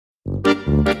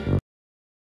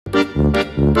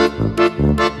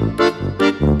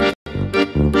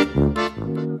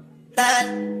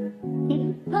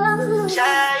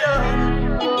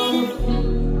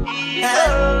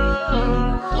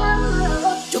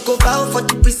go bow for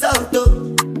the result,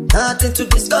 oh. Nothing to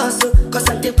discuss, oh. Cause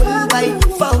I did by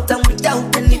default and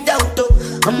without any doubt,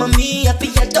 oh. I'm a me happy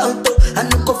adult, oh. I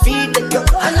no go feed the girl,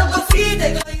 I no go feed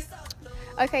the girl.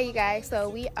 Okay, you guys, so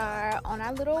we are on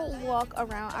our little walk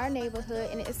around our neighborhood,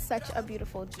 and it's such a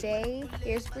beautiful day.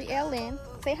 Here's Brielle Lynn.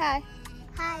 Say hi.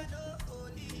 Hi.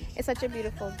 It's such a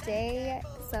beautiful day.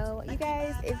 So you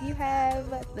guys, if you have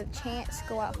the chance,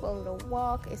 go out for a little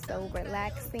walk. It's so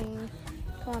relaxing.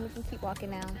 Come on, we can keep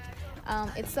walking now.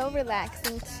 It's so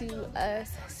relaxing to us,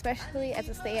 especially as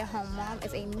a stay-at-home mom,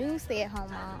 as a new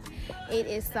stay-at-home mom. It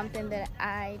is something that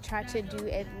I try to do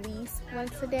at least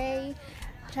once a day.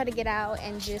 Try to get out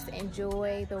and just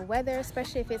enjoy the weather,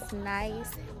 especially if it's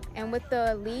nice. And with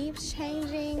the leaves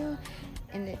changing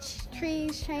and the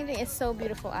trees changing, it's so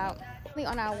beautiful out. We're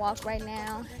on our walk right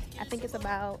now. I think it's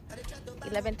about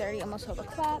 11:30, almost 12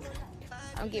 o'clock.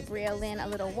 I'm gonna get Brielle Lynn a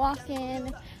little walk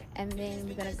in, and then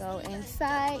we're gonna go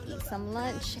inside, eat some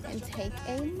lunch, and take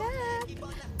a nap.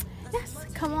 Yes,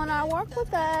 come on our walk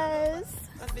with us.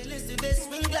 Realistic,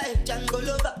 swing like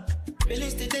Timberlake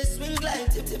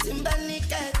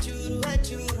at you.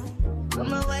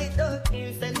 I'm a white dog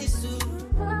in Venice.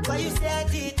 Why you say I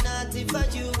did nothing for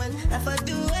you when if I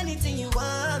do anything you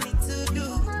want me to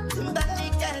do?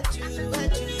 Timberlake at you.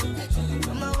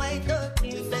 I'm a white dog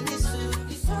in Venice.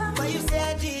 Why you say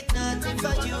I did nothing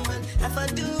for you when if I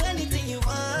do anything you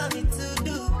want me to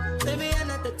do? Maybe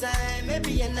another time,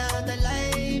 maybe another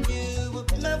life. You will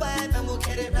be my wife and we'll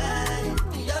get it right.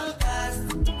 Young past,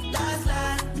 last.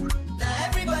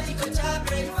 Everybody go to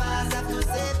breakfast. Have to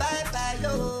say bye-bye,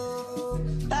 yo.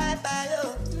 Bye-bye,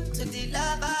 yo. To the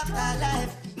love of my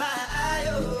life. My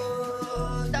yo.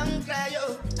 Don't cry,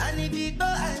 yo. I need to go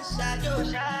and shadow.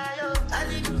 I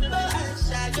need to go and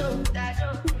shadow.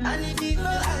 I need to go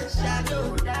and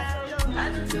shadow. I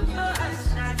need to go and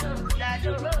shadow.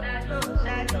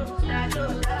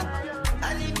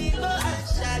 I need to go and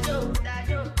shadow.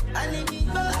 I need to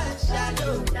go and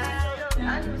shadow.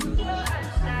 I need to go and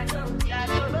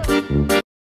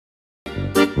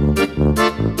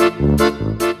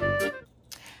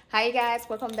Hi you guys,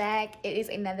 welcome back. It is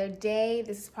another day.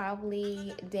 This is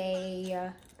probably day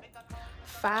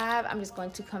 5. I'm just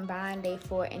going to combine day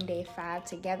 4 and day 5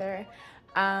 together.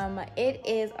 It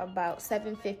is about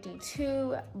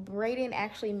 7:52. Brayden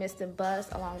actually missed the bus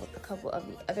along with a couple of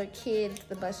the other kids.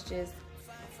 The bus just,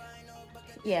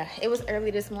 yeah, it was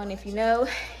early this morning. If you know,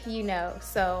 you know.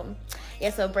 So yeah,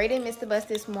 so Brayden missed the bus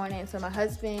this morning. So my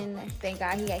husband, thank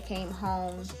God, he came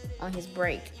home on his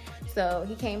break. So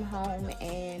he came home,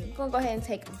 and I'm gonna go ahead and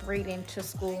take Brayden to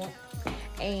school.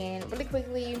 And really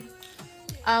quickly,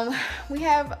 we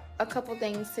have a couple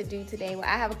things to do today. Well,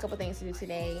 I have a couple things to do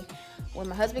today. When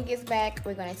my husband gets back,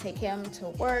 we're gonna take him to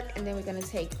work, and then we're gonna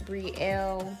take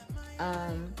Brielle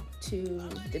to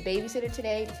the babysitter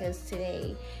today, because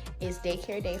today is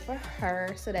daycare day for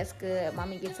her, so that's good.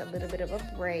 Mommy gets a little bit of a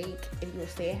break. If you're a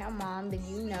stay-at-home mom, then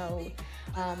you know.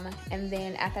 And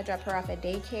then after I drop her off at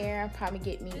daycare, I'll probably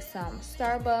get me some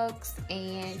Starbucks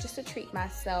and just to treat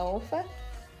myself.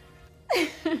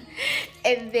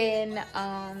 And then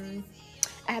I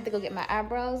have to go get my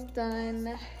eyebrows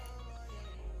done.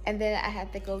 And then I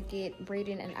have to go get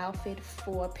Brayden an outfit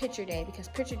for picture day, because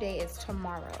picture day is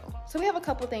tomorrow. So we have a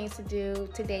couple things to do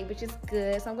today, which is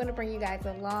good. So I'm going to bring you guys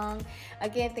along.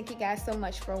 Again, thank you guys so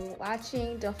much for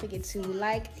watching. Don't forget to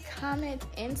like, comment,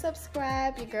 and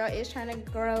subscribe. Your girl is trying to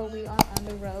grow. We are on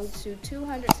the road to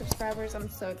 200 subscribers. I'm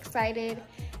so excited.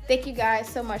 Thank you guys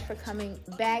so much for coming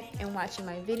back and watching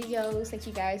my videos. Thank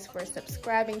you guys for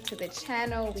subscribing to the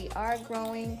channel. We are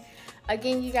growing.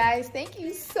 Again, you guys, thank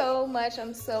you so much.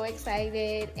 I'm so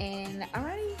excited. And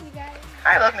alright, you guys.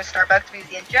 Alright, welcome to Starbucks. We'll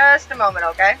be in just a moment,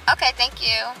 okay? Okay, thank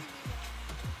you.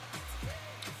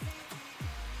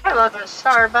 Hi, welcome to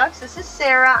Starbucks. This is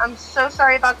Sarah. I'm so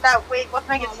sorry about that wait. What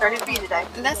can I get started for you today?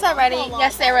 That's alrighty.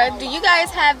 Yes, Sarah. Do you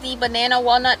guys have the banana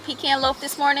walnut pecan loaf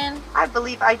this morning? I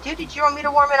believe I do. Did you want me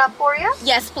to warm it up for you?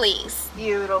 Yes, please.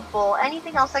 Beautiful.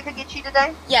 Anything else I could get you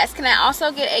today? Yes. Can I also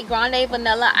get a grande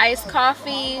vanilla iced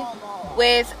coffee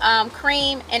with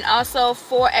cream, and also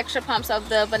 4 extra pumps of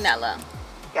the vanilla?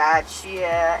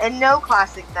 Gotcha. And no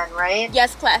classic then, right?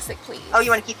 Yes, classic, please. Oh, you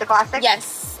want to keep the classic?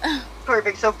 Yes.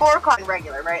 Perfect. So 4 o'clock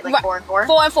regular, right? Like 4 and 4?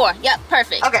 4 and 4. Yep,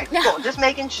 perfect. Okay, cool. Just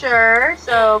making sure.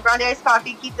 So grande iced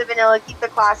coffee, keep the vanilla, keep the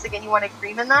classic, and you want a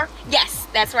cream in that? Yes,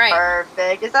 that's right.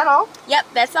 Perfect. Is that all? Yep,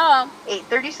 that's all.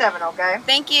 8:37, okay?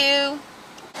 Thank you.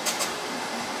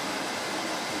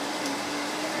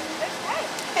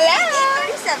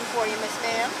 Hello. 8:37 for you, Miss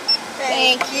Ma'am.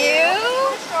 Thank you.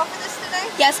 Want a straw for this today?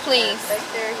 Yes, please.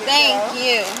 Perfect. There you Thank go.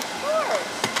 you. Of course.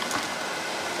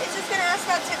 It's just gonna pass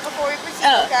that tip before we proceed,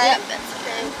 Oh, okay? yep.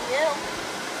 Thank you.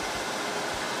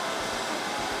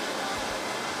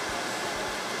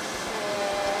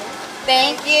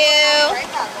 Thank you. Right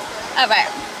back, okay? All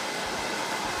right.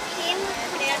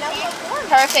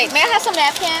 Perfect. May I have some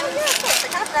napkins? Yeah, of course. I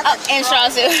kind of forgot Oh, that and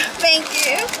straws too. Thank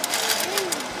you.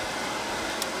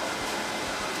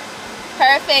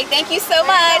 Perfect. Thank you so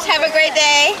much. Have a great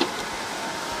day.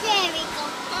 There we go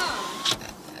home.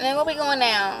 And then where we going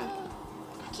now?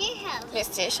 Your house. Miss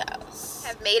Tish house.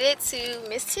 Have made it to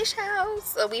Miss Tish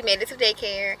house. So we made it to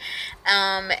daycare.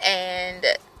 And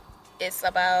it's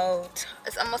almost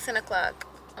 10 o'clock.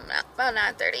 About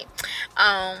 9:30.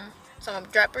 So I'm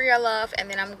gonna drop Brielle off, and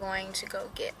then I'm going to go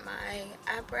get my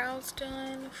eyebrows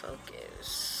done.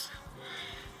 Focus.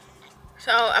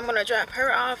 So I'm gonna drop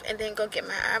her off and then go get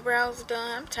my eyebrows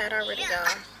done. I'm tired already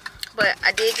though. But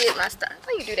I did get my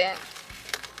How you do that?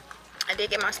 I did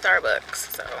get my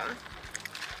Starbucks, so.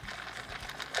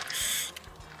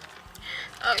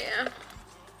 Oh yeah.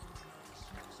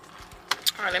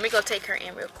 Alright, let me go take her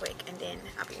in real quick, and then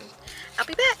I'll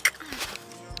be back.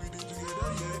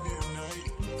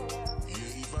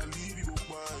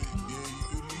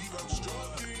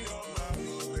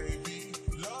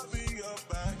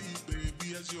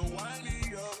 You're whining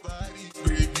your body,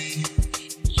 baby,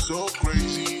 so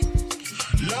crazy.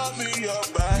 Loving your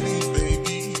body,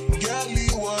 baby. Girl,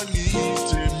 you want to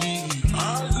me.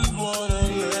 I just wanna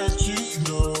let you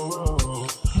know.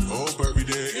 Oh, baby,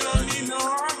 there. You don't need no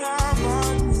other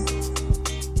body.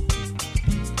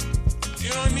 You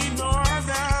don't need no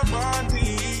other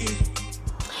body.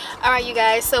 Alright, you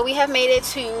guys, so we have made it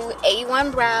to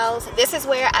A1 Brows. This is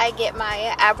where I get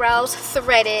my eyebrows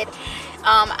threaded.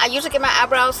 I usually get my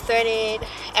eyebrows threaded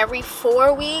every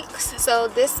 4 weeks, so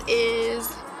this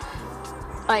is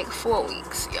like 4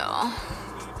 weeks, y'all.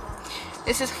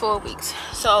 This is 4 weeks,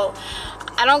 so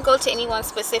I don't go to anyone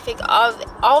specific.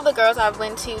 All the girls I've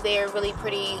went to, they're really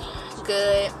pretty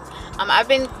good. I've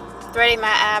been threading my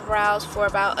eyebrows for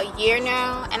about a year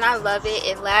now, and I love it.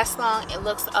 It lasts long, it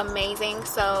looks amazing.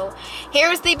 So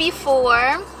here's the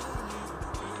before,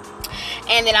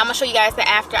 and then I'm gonna show you guys the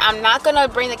after. I'm not gonna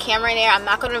bring the camera in there. I'm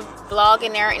not gonna vlog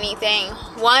in there or anything.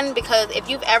 One, because if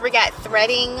you've ever got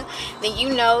threading, then you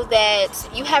know that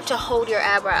you have to hold your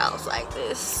eyebrows like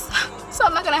this. So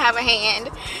I'm not gonna have a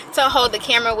hand to hold the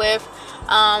camera with,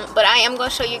 but I am gonna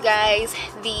show you guys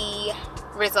the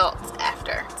results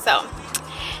after. So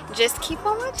just keep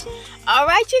on watching. All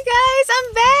right, you guys,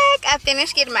 I'm back. I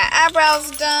finished getting my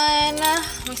eyebrows done.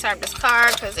 Let me start this car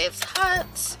because it's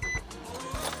hot.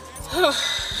 I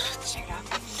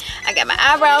got my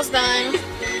eyebrows done.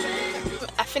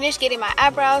 I finished getting my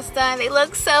eyebrows done. They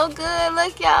look so good.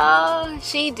 Look, y'all.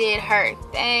 She did her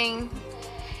thing.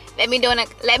 Let me know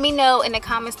in the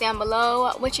comments down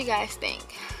below what you guys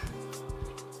think.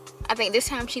 I think this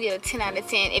time she did a 10 out of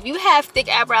 10. If you have thick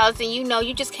eyebrows, then you know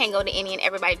you just can't go to any and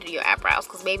everybody to do your eyebrows,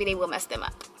 because maybe they will mess them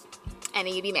up and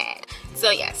then you'll be mad.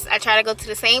 So yes, I try to go to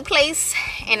the same place,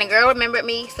 and the girl remembered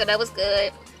me, so that was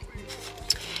good.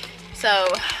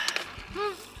 So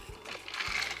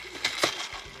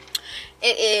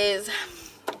it is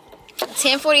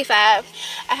 10:45.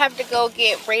 I have to go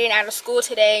get Brayden out of school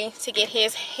today to get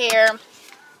his hair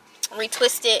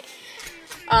retwisted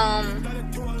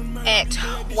at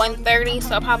 1:30.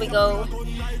 So I'll probably go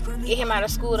get him out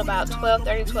of school at about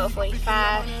 12:30,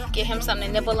 12:45. Get him something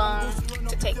to nibble on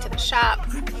to take to the shop,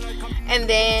 and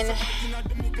then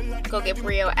go get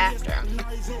Brio after.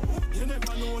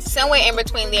 Somewhere in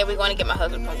between there, we're going to get my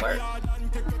husband from work.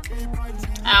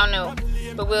 I don't know,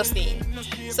 but we'll see.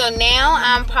 So now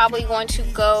I'm probably going to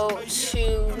go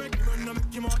to,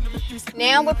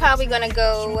 now we're probably going to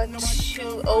go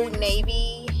to Old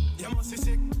Navy.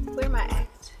 Where am I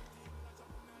at?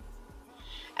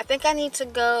 I think I need to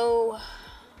go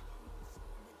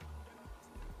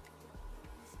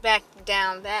back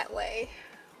down that way.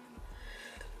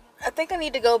 I think I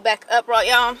need to go back up, right,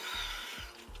 y'all?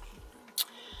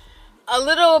 A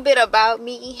little bit about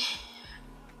me.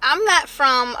 I'm not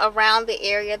from around the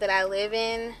area that I live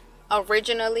in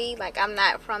originally. Like, I'm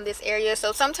not from this area.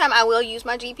 So sometimes I will use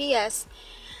my GPS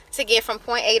to get from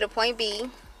point A to point B.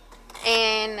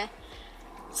 And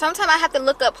sometimes I have to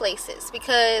look up places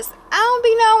because I don't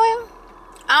be knowing.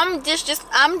 I'm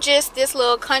just this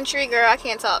little country girl. I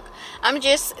can't talk. I'm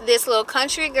just this little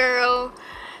country girl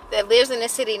that lives in the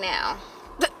city now.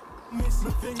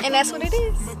 And that's what it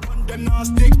is.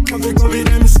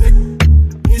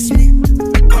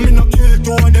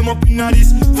 up in a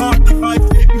this 45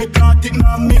 feet, me caught it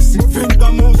now miss. Me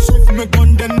finger move swift, me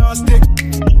gun them now stick.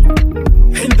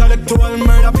 Intellectual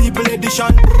murder people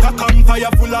edition. A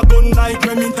campfire full of gun like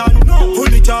Remington.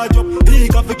 Fully charge up,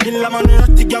 league of a killer man.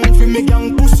 Ratty gang for me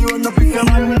gang, pussy run up with your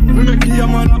man. Me make the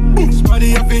man up,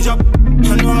 smarty a fish up.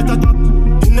 And no heart attack,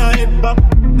 in a head back.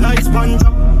 Like sponge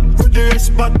up, put the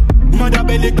rest back. Mother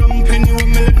belly company when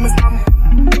me let me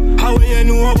stamp. How you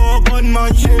know about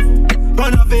gunman shift?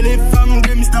 Gonna feel it from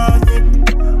them started.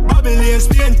 Babylon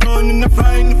Spain town in the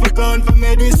fine for gun for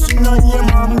medicine and your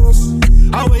mammals.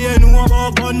 How you know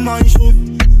about gunman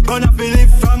shift? Gonna feel it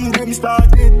from them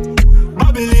started.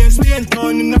 Babylon Spain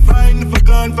town in the fine for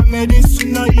gun for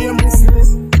medicine and your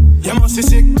mammals. You must be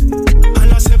sick.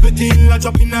 And I 17 I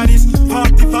drop in a this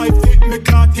 45 feet, me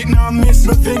caught it now miss.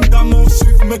 Me finger move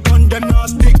swift, me gun them now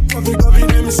stick. Coffee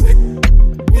them sick.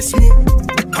 Miss me,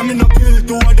 coming up kill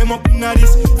two of them up in a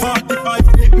this 45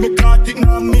 feet, me caught it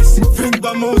now miss. Me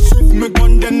finger move swift, me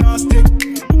gun them now stick.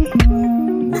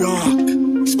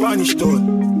 Rock, Spanish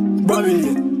town,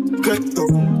 Babylon, Crypto,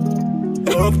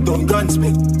 Uptown,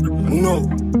 Gunsmith, no,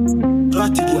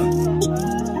 Ratty.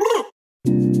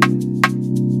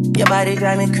 Your body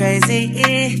drive me crazy.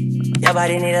 Your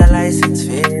body need a license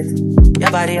fit.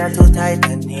 Your body are too tight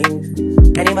and neat.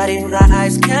 Anybody who got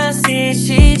eyes can't see.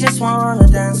 She just wanna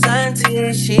dance and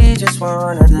tease. She just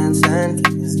wanna dance and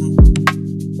tease me.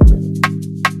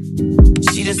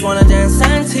 She just wanna dance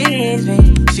and tease me.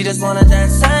 She just wanna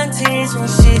dance and tease me.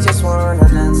 She just wanna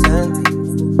dance and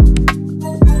tease me.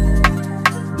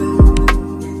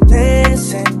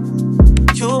 Listen,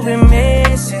 you've been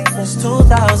missing since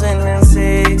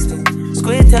 2016.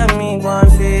 Squid tell me one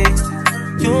fix.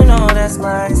 You know that's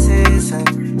my sister.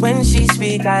 When she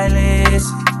speak, I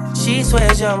listen. She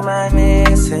swears you're my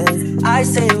missus. I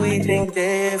say we think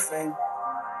different.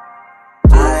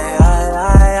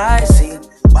 I see.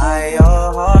 By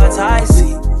your heart I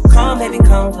see. Come baby,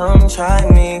 come try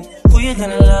me. Who you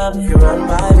gonna love if you run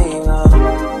by me, love?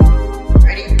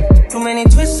 Too many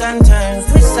twists and turns,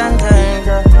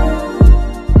 yeah.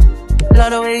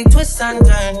 Love the way you twist and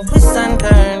turn,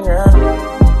 yeah.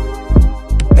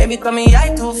 Baby, call me,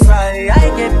 I too fry, I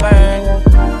get burned,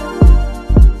 yeah.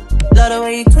 Love the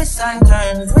way you twist and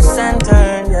turn,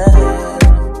 yeah.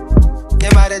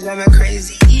 Your body drive me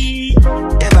crazy.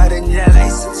 Your body need a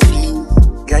license fee.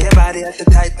 Got your body at the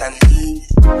Titan heat.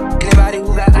 Anybody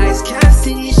who got eyes can't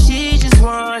see. She just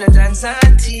wanna dance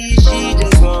and tease. She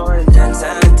just wanna dance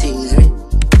and tease me.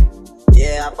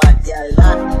 Yeah, but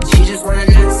yeah, she just wanna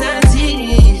dance and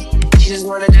tease. She just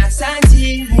wanna dance and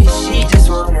tease me. She just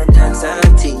wanna dance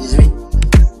and tease me.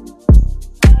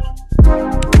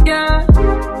 Yeah,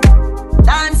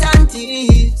 dance and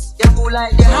tease. You feel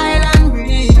like the Highland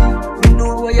breeze. You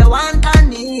know what you want and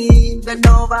need. Bend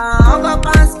over, hug up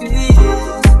and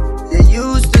squeeze.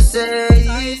 You used to say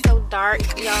it's so dark,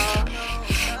 y'all.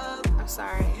 I'm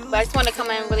sorry, but I just want to come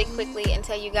in really quickly and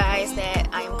tell you guys that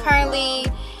I am currently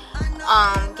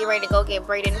getting ready to go get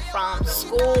Brayden from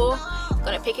school. I'm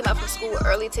gonna pick him up from school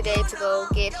early today to go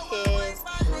get his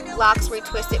locks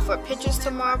retwisted for pictures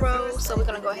tomorrow. So we're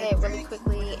gonna go ahead really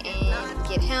quickly and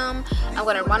get him. I'm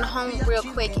gonna run home real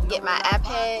quick and get my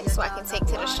iPad so I can take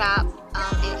to the shop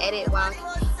and edit while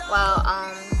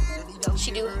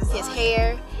she do his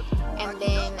hair. And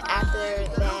then after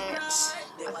that,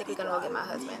 I think we're gonna go get my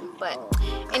husband. But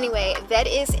anyway, that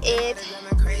is it.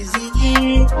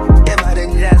 Your body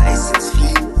need a license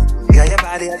fee. Got your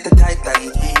body at the Titan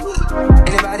heat.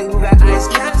 Anybody who got eyes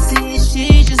can't see.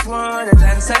 She just wanna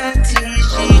dance and tease.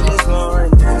 She just wanna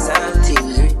dance and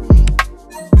tease.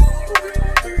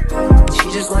 She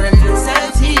just wanna dance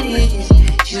and tease.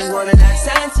 She just wanna dance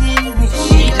and tease.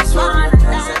 She just wanna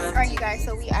dance and tease. Alright, you guys,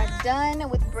 so we are done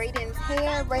with Brayden's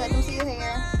hair. Brayden, let me see your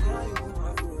hair.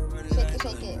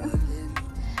 Shake it.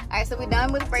 Alright, so we're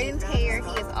done with Brayden's hair.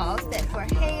 He is all set for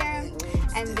hair.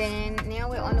 And then now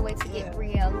we're on the way to get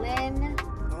Brielle-Lynn.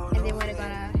 And then we're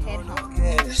gonna head home.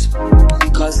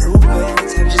 Cause who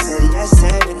wins? Have you said yes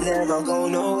and it never go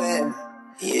nowhere.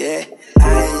 Yeah,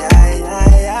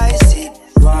 I see.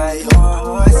 Why your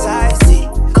hearts I see.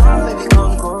 Come baby,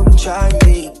 come try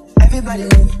me. Everybody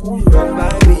run by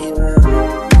me.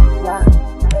 Yeah.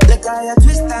 Look how you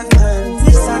twist and turn,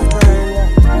 yeah.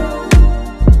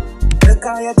 Look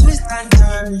how you twist and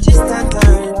turn,